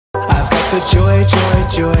the joy, joy,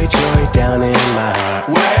 joy, joy down in my heart.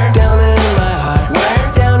 Where? Down in my heart.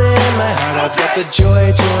 Where? Down in my heart. I've got the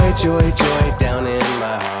joy, joy, joy, joy down in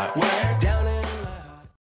my heart. Where? Down in my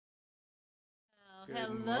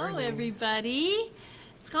heart. Hello, everybody.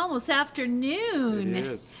 It's almost afternoon. It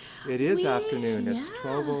is. It is afternoon. It's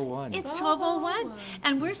 12:01. It's 12:01,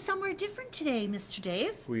 and we're somewhere different today, Mr.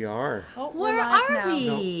 Dave. We are. Oh, Where we're live are now.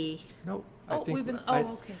 we? No, I Oh, think we've been.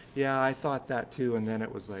 Okay. Yeah, I thought that too, and then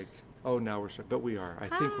it was like, oh, now we're. But we are. I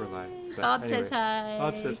think we're live. But Bob anyway, says hi.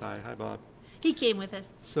 Bob says hi. Hi, Bob. He came with us.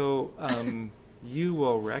 So you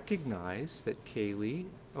will recognize that Kaylee.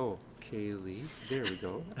 Oh, Kaylee. There we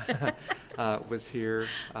go. Was here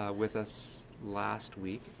with us last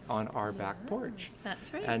week on our back porch.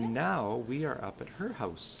 That's right. And now we are up at her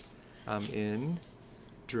house in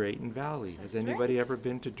Drayton Valley. Has anybody ever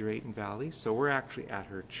been to Drayton Valley? So we're actually at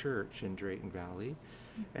her church in Drayton Valley.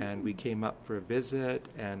 And we came up for a visit,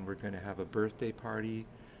 and we're going to have a birthday party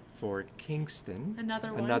for Kingston.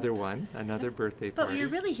 Another one. Another birthday But party. you're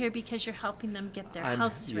really here because you're helping them get their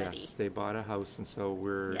house ready. Yes, they bought a house, and so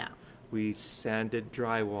Yeah. we sanded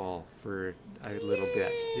drywall for a little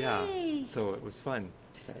bit. Yeah, so it was fun.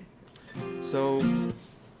 So,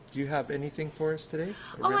 do you have anything for us today?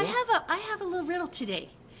 A Oh, riddle? I have a little riddle today.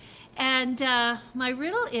 And my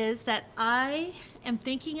riddle is that I am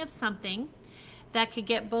thinking of something that could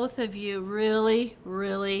get both of you really,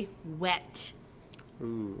 really wet.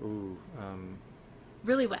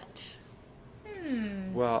 Really wet.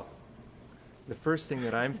 Well, the first thing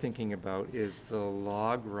that I'm thinking about is the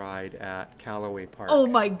log ride at Callaway Park. Oh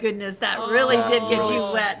my goodness, that really did get you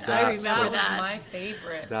wet. I That's remember That that. was my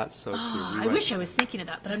favorite. That's so cute. Oh, We I went- wish I was thinking of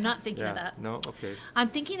that, but I'm not thinking of Yeah, that. no, okay. I'm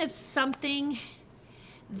thinking of something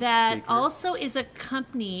that Baker? also is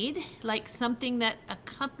accompanied, like something that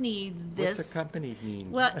accompanied this. What's accompanied mean?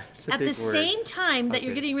 Well, It's a at the big word. same time that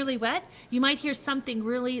you're Okay. getting really wet, you might hear something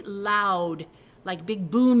really loud, like big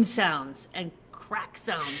boom sounds and crack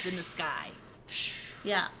sounds in the sky.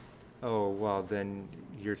 Yeah. Oh, well, then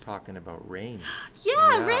you're talking about rain. Yeah,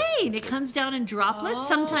 Yeah. rain. It comes down in droplets,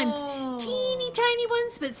 sometimes Oh. teeny tiny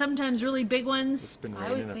ones, but sometimes really big It's ones. been I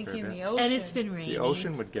raining was a fair thinking bit. the ocean. And it's been raining. The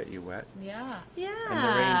ocean would get you wet, Yeah. Yeah. and the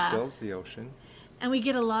rain fills the ocean. And we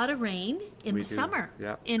get a lot of rain in We the do, summer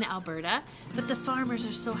yeah. in Alberta, but the farmers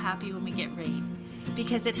are so happy when we get rain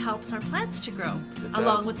because it helps our plants to grow It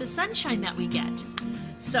along does. with the sunshine that we get.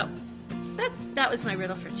 So that was my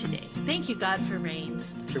riddle for today. Thank you, God, for rain.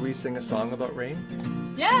 Should we sing a song about rain?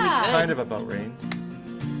 Yeah. Kind of about rain.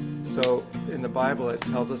 So in the Bible, it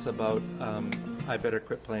tells us about. I better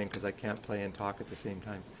quit playing because I can't play and talk at the same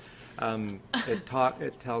time.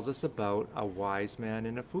 It tells us about a wise man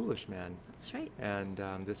and a foolish man, That's right. and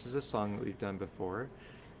this is a song that we've done before,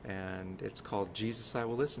 and it's called "Jesus, I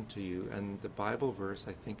Will Listen to You." And the Bible verse,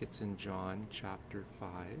 I think it's in John chapter 5.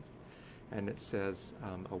 And it says,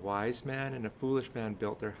 a wise man and a foolish man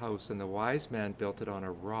built their house, and the wise man built it on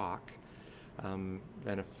a rock, and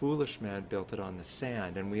a foolish man built it on the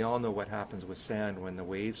sand. And we all know what happens with sand when the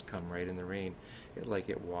waves come right in the rain.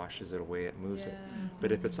 It washes it away, it moves it.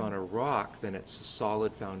 But if it's on a rock, then it's a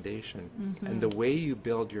solid foundation. And the way you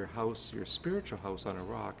build your house, your spiritual house on a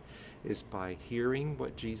rock, is by hearing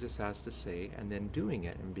what Jesus has to say and then doing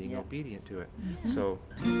it and being obedient to it. So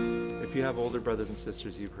if you have older brothers and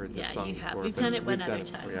sisters, you've heard this Yeah, song you have. before. We've but done it one we've other done it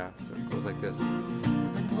time. before, yeah, so it goes like this.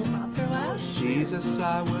 Hold on for a while. Jesus,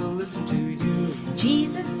 I will listen to you.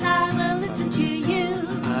 Jesus, I will listen to you.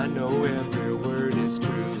 I know every word is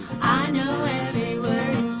true. I know every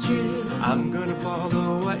word is true. I'm gonna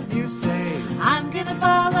follow what you say. I'm gonna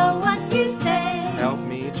follow what you say. Help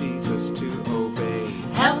me, Jesus, to obey.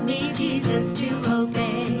 Help me, Jesus, to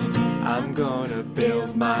obey. I'm gonna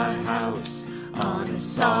build my house on a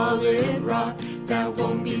solid rock that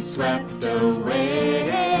won't be swept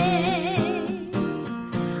away.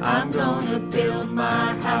 I'm gonna build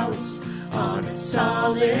my house on a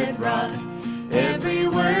solid rock. Every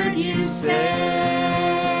word you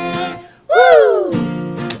say. Woo!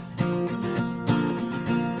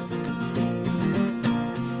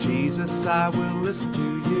 Jesus, I will listen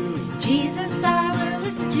to you. Jesus, I will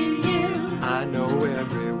listen to you. I know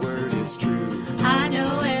every word is true. I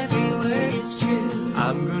know every word is true.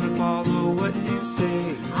 I'm gonna follow what you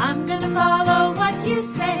say. I'm gonna follow what you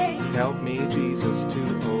say. Help me, Jesus,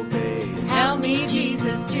 to obey. Help me,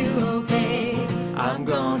 Jesus, to obey. I'm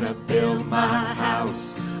gonna build my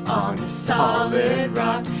house on a solid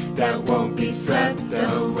rock that won't be swept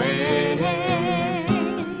away.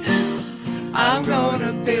 I'm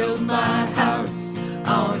gonna build my house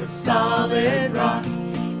on a solid rock.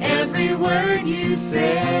 Every word you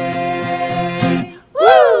say.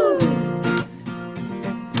 Woo!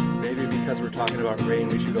 Maybe because we're talking about rain,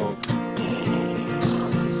 we should go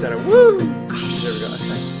instead of woo. There we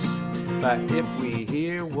go. But if we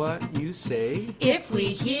hear what you say, if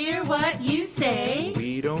we hear what you say,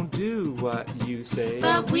 we don't do what you say.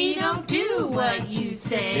 but we don't do what you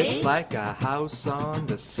say. It's like a house on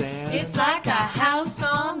the sand. It's like a house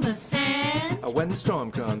on the sand. When the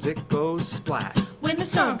storm comes, it goes splat. When the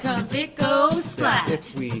storm comes, it goes splat.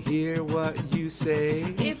 If we hear what you say,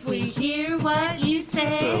 If we hear what you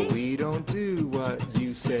say, but we don't do what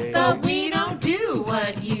you say. but we don't do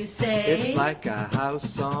what you say. It's like a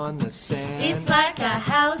house on the sand. It's like a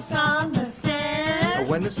house on the sand.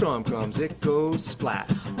 When the storm comes, it goes splat.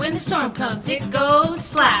 When the storm comes, it goes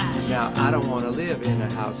splat. Now I don't want to live in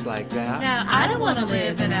a house like that. Now I don't want to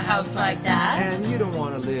live in a house like that. And you don't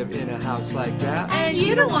want to live in a house like that. And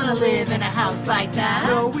you don't want to live in a house like that.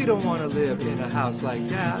 No, we don't want to live in a house like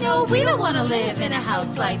that. No, we don't want to live in a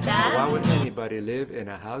house like that. Why would anybody live in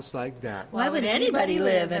a house like that? Why would anybody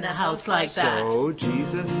live in a house like that? So,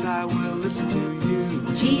 Jesus, I will listen to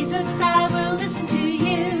you. Jesus, I will listen to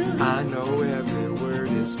you. I know every word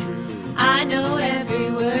is true. I know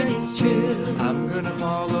every word is true. I'm gonna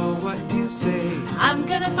follow what you say. I'm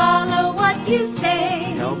gonna follow what you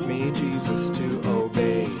say. Help me, Jesus, to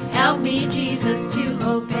obey. Help me, Jesus, to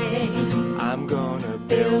obey. I'm gonna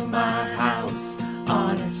Build my house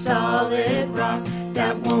on a solid rock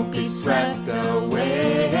that won't be swept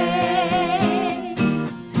away.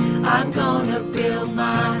 I'm gonna build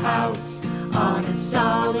my house on a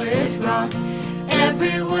solid rock.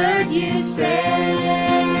 Every word you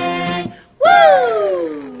say.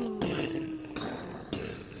 Woo!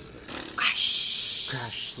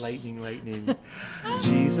 Crash, lightning, lightning.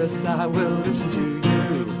 Jesus, I will listen to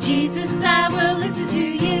you. Jesus, I will listen to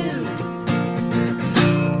you.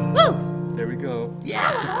 Woo! There we go.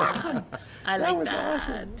 Yeah. I like was that.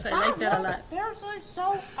 awesome. I like that a lot. Seriously,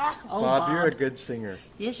 so awesome. Oh, Bob, you're a good singer.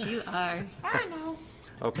 Yes, you are. I know.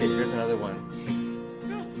 Okay, here's another one.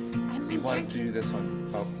 I've We been want to drinking. do this one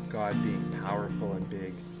about God being powerful and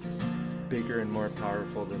big. Bigger and more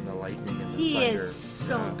powerful than the lightning and the He thunder. is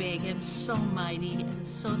so Yeah. big and so mighty and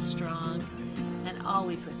so strong and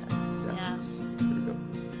always with us. Yeah. There we go.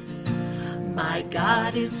 My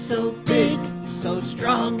God is so big, so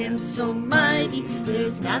strong and so mighty.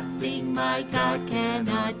 There's nothing my God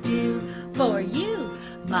cannot do for you.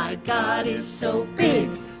 My God is so big,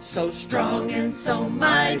 so strong and so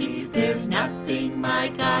mighty. There's nothing my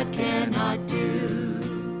God cannot do.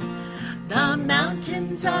 The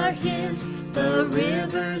mountains are His, the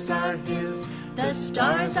rivers are His, the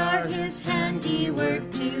stars are His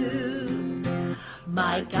handiwork too.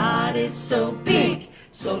 My God is so big,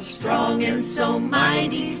 so strong and so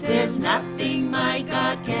mighty. There's nothing my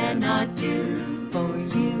God cannot do for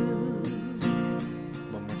you.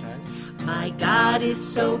 One more time. My God is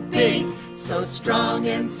so big, so strong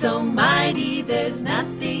and so mighty. There's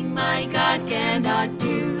nothing my God cannot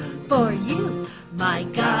do for you. My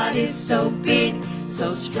God is so big,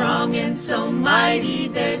 so strong and so mighty.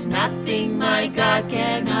 There's nothing my God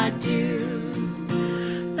cannot do.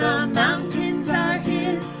 The mountains are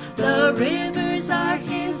His, the rivers are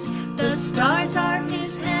His, the stars are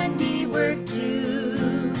His handiwork too.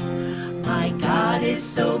 My God is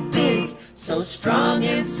so big, so strong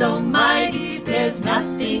and so mighty. There's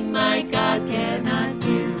nothing my God cannot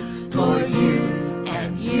do for you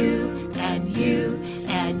and you and you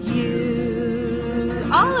and you.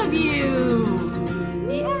 All of you.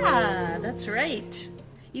 Yeah, that's right.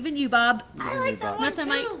 Even you, Bob. I like that one Nothing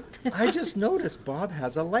like. too. I just noticed Bob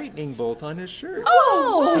has a lightning bolt on his shirt.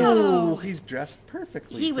 Oh! He's dressed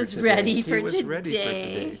perfectly. He for was today. ready for He was today. ready for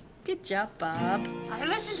today. Good job, Bob. I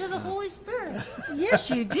listen to the Holy Spirit. Yes,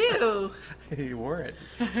 you do. He wore it.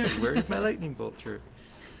 He said, "Where's my lightning bolt shirt?"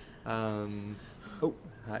 Oh,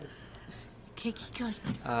 hi. Okay, keep going.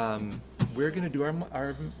 We're gonna do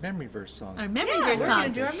our memory verse song. Our memory Yeah, verse we're song.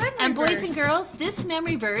 gonna do our memory and boys and verse. girls, this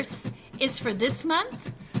memory verse is for this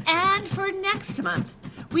month and for next month.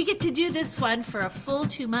 We get to do this one for a full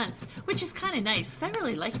 2 months, which is kind of nice. 'Cause I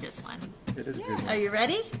really like this one. It is a good Are one. you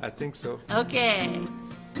ready? I think so. Okay.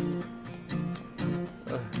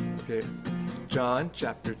 Okay. John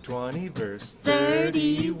chapter 20 verse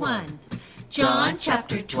 31. John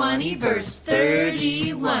chapter 20 verse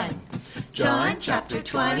 31. John chapter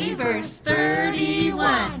 20 verse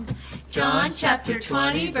 31. John chapter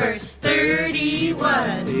 20 verse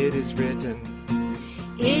 31. It is written,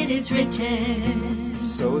 It is written,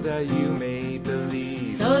 so that you may believe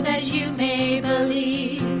so that you may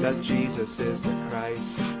believe that Jesus is the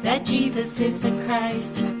Christ, that Jesus is the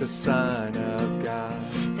Christ, the Son of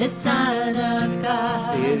God. the Son of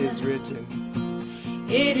God. It is written,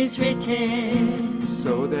 It is written,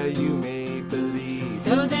 so that you may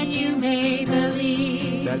so that you may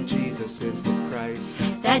believe that Jesus is the Christ,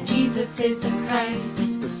 that Jesus is the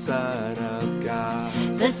Christ, the Son of God.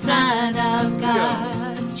 the Son of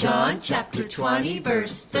God. John chapter 20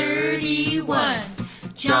 verse 31.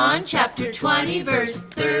 John chapter 20 verse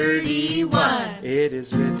 31. It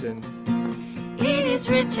is written, It is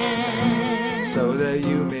written, so that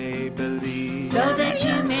you may believe so that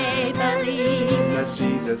you may believe that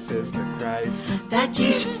Jesus is the Christ, that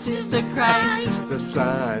Jesus is the Christ, the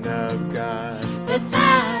Son of God. the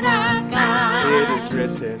Son of God. It is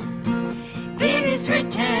written, It is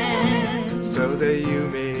written, so that you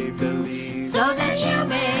may believe so that you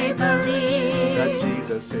may believe that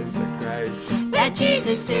Jesus is the Christ, that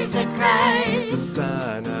Jesus is the the Christ,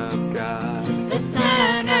 Son of God. the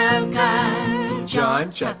Son of God.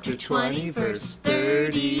 John chapter 20 verse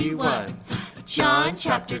 31. John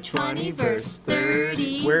chapter 20 verse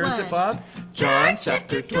 31. Where is it, Bob? John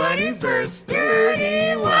chapter 20 verse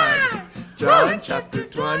 31. John chapter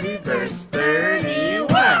 20 verse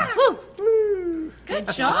 31. Woo. Good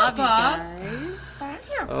job, you Bob. guys. Thank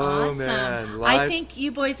you. Oh Awesome. man, I live. think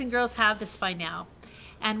you boys and girls have this by now.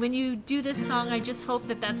 And when you do this song, I just hope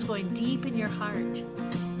that that's going deep in your heart.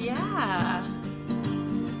 Yeah.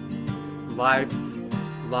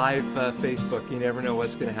 live Facebook. You never know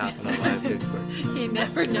what's going to happen on live Facebook. You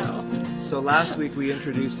never know. So last week we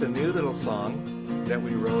introduced a new little song that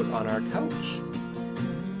we wrote on our couch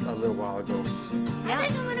a little while ago. I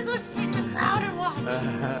think I'm gonna go sit in the crowd and watch.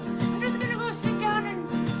 I'm just gonna go sit down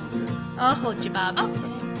and. I'll hold you, Bob. Okay.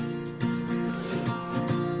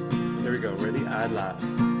 Here we go. Ready? I la.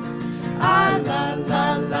 Ah, la,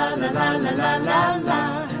 la, la, la, la, la, la, la,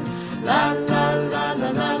 la. La, la, la, la,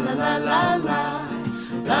 la, la, la, la, la.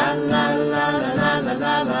 La, la, la, la, la,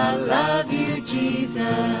 la, la, love you, Jesus.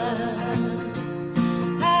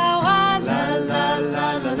 How I la, la,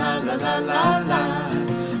 la, la, la, la, la, la, la.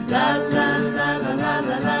 La, la, la, la, la,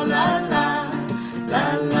 la, la, la, la.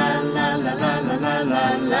 La, la, la, la, la, la, la,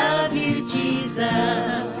 la, love you, Jesus.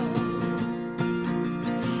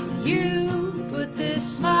 You put this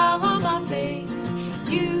smile on my face.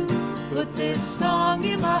 You put this song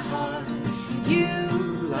in my heart. You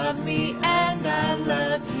love me and I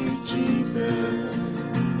love you, Jesus.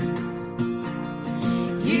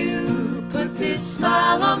 You put this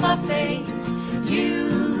smile on my face.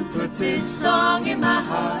 You put this song in my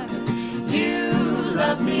heart. You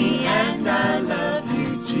love me and I love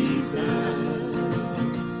you, Jesus.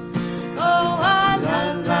 Oh, I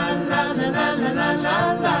la la la la la la la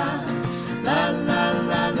la la. La la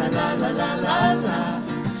la la la la la la la.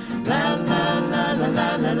 La la la la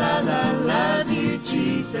la la la la, love you,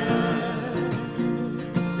 Jesus.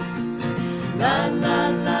 La la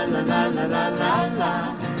la la la la la la la.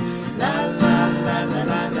 La la la la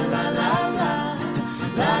la la la la la.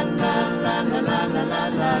 La la la la la la la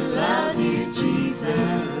la, love you,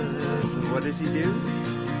 Jesus. And what does he do?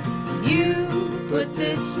 You put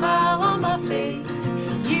this smile on my face.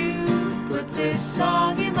 You put this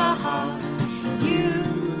song in my heart. You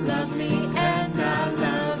love me and I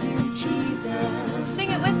love you, Jesus. Sing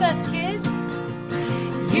it with us, kids.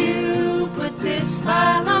 You put this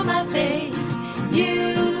smile on my face.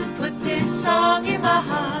 You put this song in my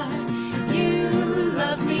heart. You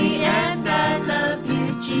love me and I love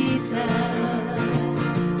you, Jesus.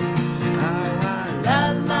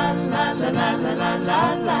 La la la la la la la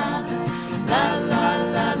la la. La la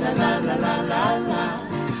la la la la la la la.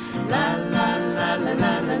 La la la la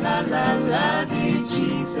la la la la, love you,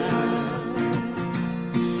 Jesus.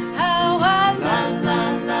 How I la la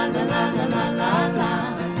la la la la la la la.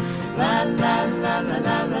 La la la la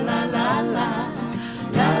la la la la la.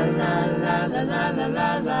 La la la la la la la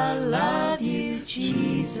la, love you,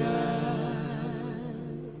 Jesus.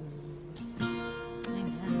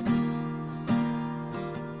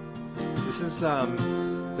 This is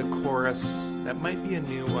the chorus. That might be a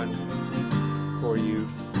new one for you,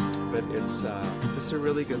 but it's just a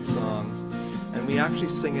really good song. And we actually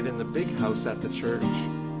sing it in the big house at the church.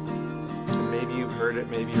 And maybe you've heard it,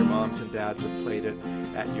 maybe your moms and dads have played it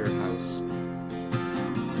at your house.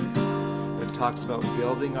 It talks about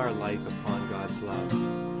building our life upon God's love.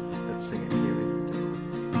 Let's sing it, Haley.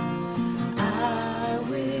 I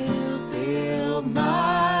will build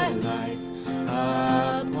my life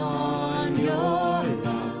upon your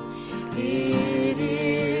love. It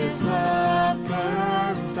is a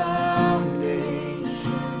firm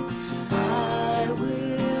foundation. I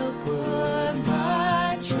will put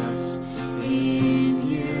my trust in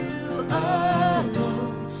you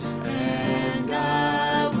alone, and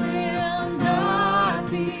I will not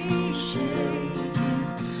be shaken.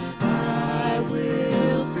 I will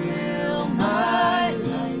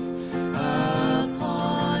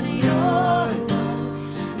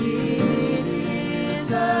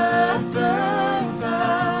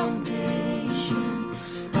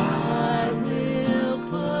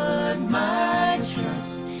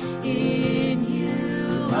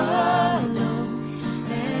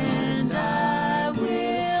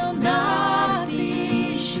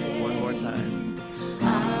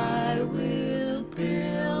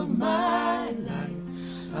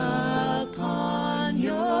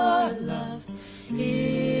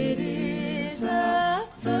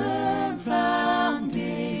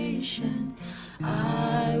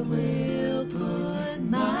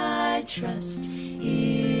trust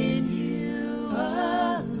in you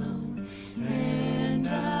alone, and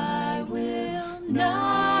I will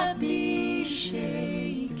not be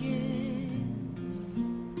shaken.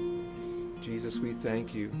 Jesus, we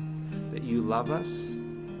thank you that you love us,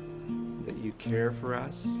 that you care for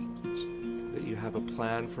us, that you have a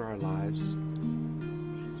plan for our lives.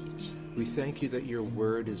 We thank you that your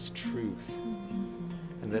word is truth,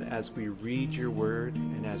 and that as we read your word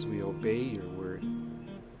and as we obey your word,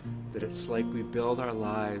 that it's like we build our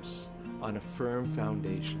lives on a firm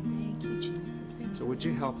foundation. Thank you, Jesus. So would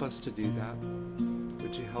you help us to do that?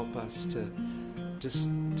 Would you help us to just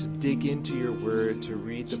to dig into your word, to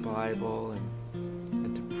read the Bible,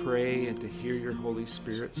 and to pray and to hear your Holy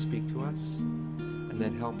Spirit speak to us, and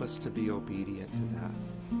then help us to be obedient to that.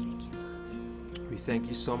 We thank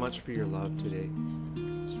you so much for your love today.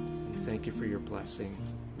 We thank you for your blessing.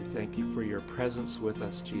 We thank you for your presence with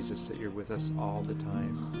us, Jesus, that you're with us all the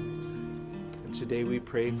time. And today we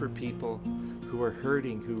pray for people who are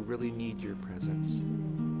hurting, who really need your presence.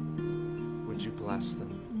 Would you bless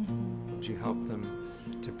them? Would you help them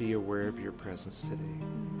to be aware of your presence today?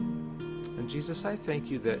 And Jesus, I thank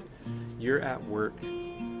you that you're at work,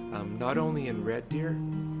 not only in Red Deer,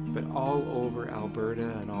 but all over Alberta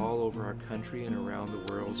and all over our country and around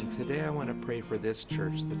the world. And today I want to pray for this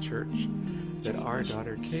church, the church that our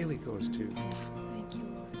daughter Kaylee goes to. Thank you,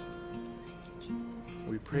 Lord. Thank you, Jesus.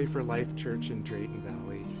 We pray for Life Church in Drayton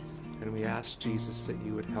Valley, and we ask Jesus that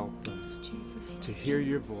you would help them to hear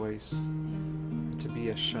your voice, and to be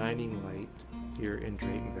a shining light here in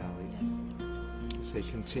Drayton Valley. As they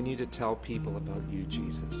continue to tell people about you,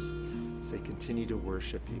 Jesus, as they continue to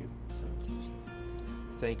worship you. So,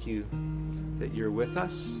 thank you that you're with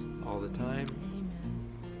us all the time.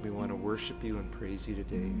 We want to worship you and praise you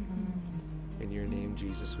today. In your name,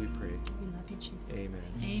 Jesus, we pray. We love you, Jesus. Amen.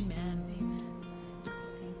 Amen.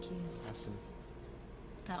 Thank you. Awesome.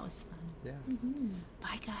 That was fun. Yeah.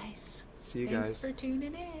 Bye, guys. See you Thanks guys. for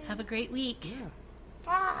tuning in. Have a great week. Yeah.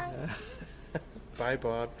 Bye. Bye,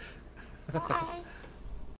 Bob. Bye.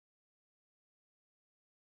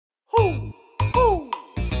 Ho! Ho!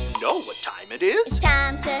 You know what time it is? It's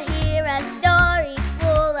time to hear a story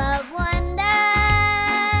full of wonder.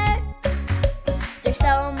 There's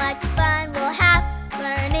so much fun we'll have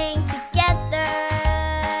learning together.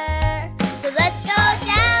 So let's go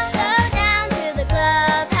down to the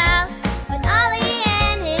clubhouse with Ollie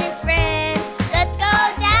and his friends. Let's go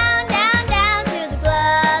down to the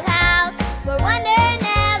clubhouse where wonder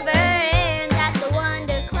never ends at the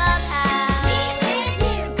Wonder Clubhouse. Meet with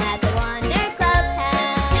you at the Wonder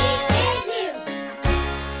Clubhouse. Meet with you.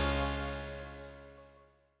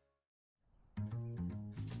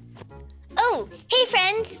 Oh, hey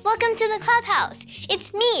friends! Welcome to the clubhouse.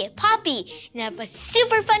 It's me, Poppy, and I have a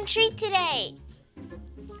super fun treat today.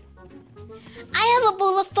 I have a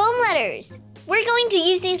bowl of foam letters. We're going to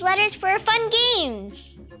use these letters for a fun game.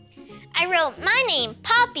 I wrote my name,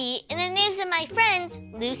 Poppy, and the names of my friends,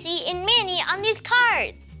 Lucy and Manny, on these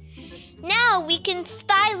cards. Now we can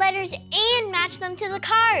spy letters and match them to the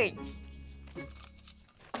cards.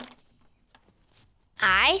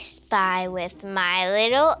 I spy with my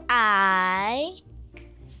little eye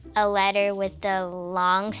a letter with a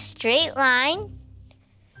long straight line,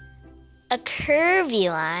 a curvy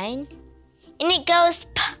line, and it goes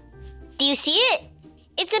P. Do you see it?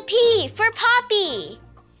 It's a P for Poppy.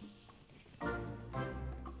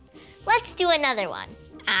 Let's do another one.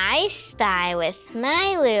 I spy with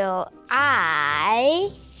my little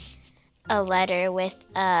eye a letter with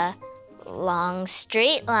a long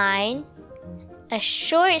straight line, a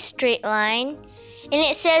short straight line, and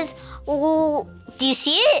it says, do you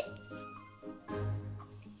see it?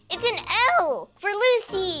 It's an L for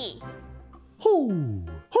Lucy. Ho!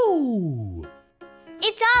 Ho!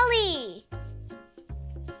 It's Ollie.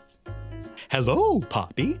 Hello,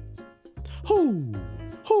 Poppy. Ho!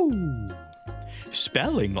 Ho!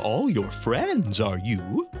 Spelling all your friends, are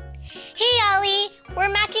you? Hey, Ollie. We're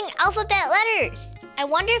matching alphabet letters. I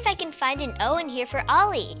wonder if I can find an O in here for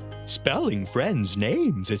Ollie. Spelling friends'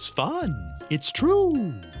 names is fun. It's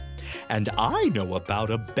true. And I know about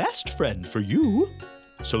a best friend for you.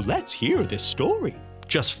 So let's hear this story.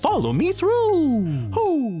 Just follow me through.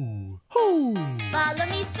 Ho! Ho! Follow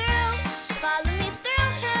me through. Follow me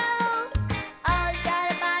through. Who? Ollie's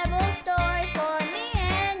got a Bible story for me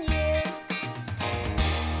and you.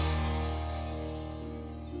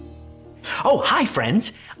 Oh, hi,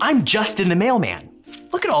 friends. I'm Justin the mailman.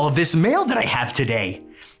 Look at all of this mail that I have today.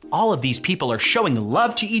 All of these people are showing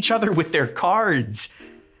love to each other with their cards.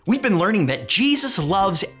 We've been learning that Jesus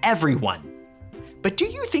loves everyone. But do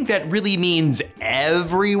you think that really means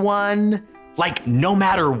everyone? Like no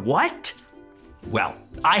matter what? Well,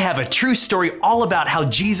 I have a true story all about how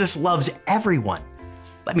Jesus loves everyone.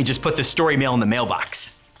 Let me just put the story mail in the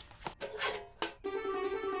mailbox.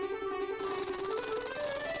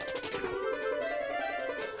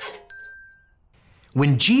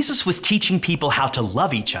 When Jesus was teaching people how to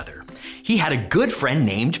love each other, he had a good friend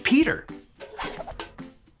named Peter.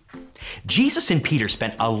 Jesus and Peter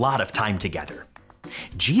spent a lot of time together.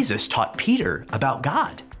 Jesus taught Peter about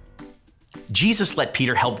God. Jesus let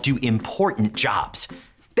Peter help do important jobs.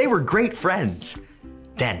 They were great friends.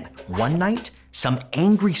 Then, one night, some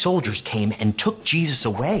angry soldiers came and took Jesus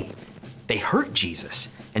away. They hurt Jesus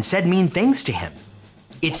and said mean things to him.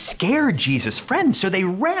 It scared Jesus' friends, so they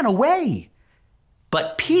ran away.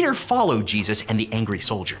 But Peter followed Jesus and the angry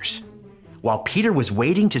soldiers. While Peter was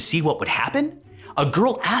waiting to see what would happen, a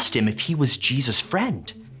girl asked him if he was Jesus'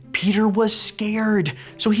 friend. Peter was scared,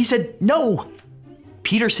 so he said no.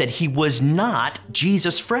 Peter said he was not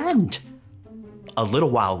Jesus' friend. A little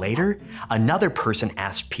while later, another person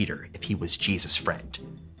asked Peter if he was Jesus' friend.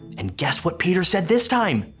 And guess what Peter said this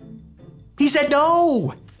time? He said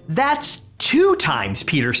no. That's 2 times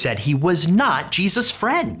Peter said he was not Jesus'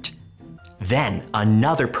 friend. Then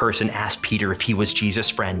another person asked Peter if he was Jesus'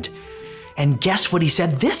 friend. And guess what he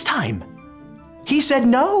said this time? He said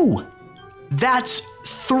no. That's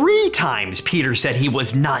 3 times Peter said he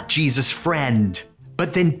was not Jesus' friend.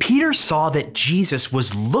 But then Peter saw that Jesus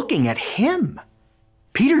was looking at him.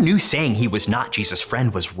 Peter knew saying he was not Jesus'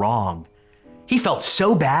 friend was wrong. He felt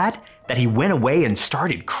so bad that he went away and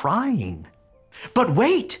started crying. But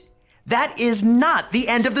wait, that is not the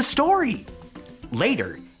end of the story.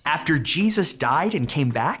 Later, after Jesus died and came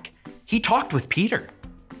back, he talked with Peter.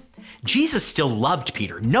 Jesus still loved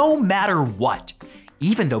Peter no matter what,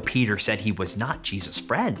 even though Peter said he was not Jesus'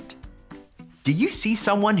 friend. Do you see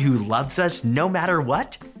someone who loves us no matter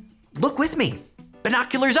what? Look with me.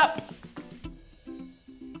 Binoculars up.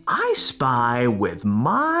 I spy with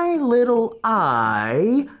my little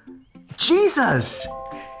eye Jesus.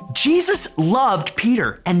 Jesus loved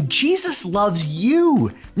Peter, and Jesus loves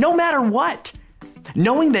you no matter what.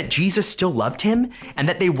 Knowing that Jesus still loved him and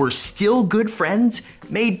that they were still good friends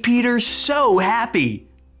made Peter so happy.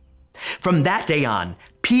 From that day on,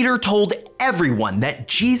 Peter told everyone that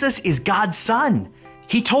Jesus is God's son.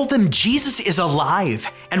 He told them Jesus is alive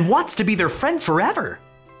and wants to be their friend forever.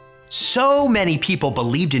 So many people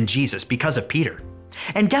believed in Jesus because of Peter.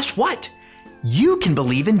 And guess what? You can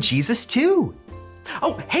believe in Jesus too.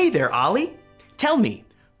 Oh, hey there, Ollie. Tell me,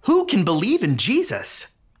 who can believe in Jesus?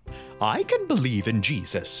 I can believe in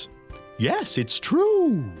Jesus. Yes, it's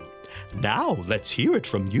true. Now let's hear it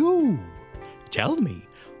from you. Tell me,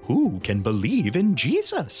 who can believe in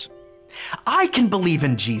Jesus? I can believe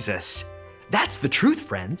in Jesus. That's the truth,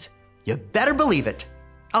 friends. You better believe it.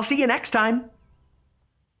 I'll see you next time.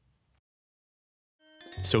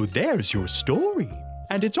 So there's your story,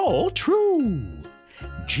 and it's all true.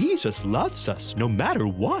 Jesus loves us no matter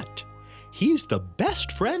what. He's the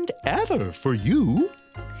best friend ever for you.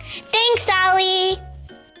 Thanks, Ollie.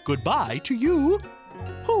 Goodbye to you.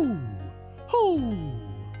 Hoo, hoo.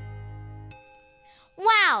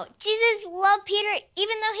 Wow, Jesus loved Peter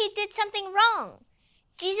even though he did something wrong.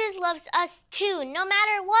 Jesus loves us too, no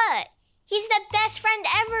matter what. He's the best friend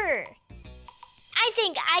ever. I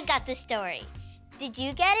think I got the story. Did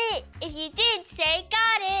you get it? If you did, say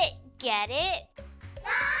got it. Get it?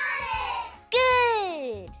 Got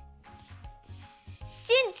it! Good!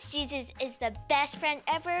 Since Jesus is the best friend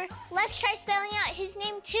ever, let's try spelling out his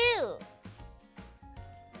name too.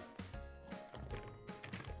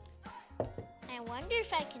 I wonder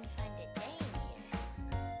if I can find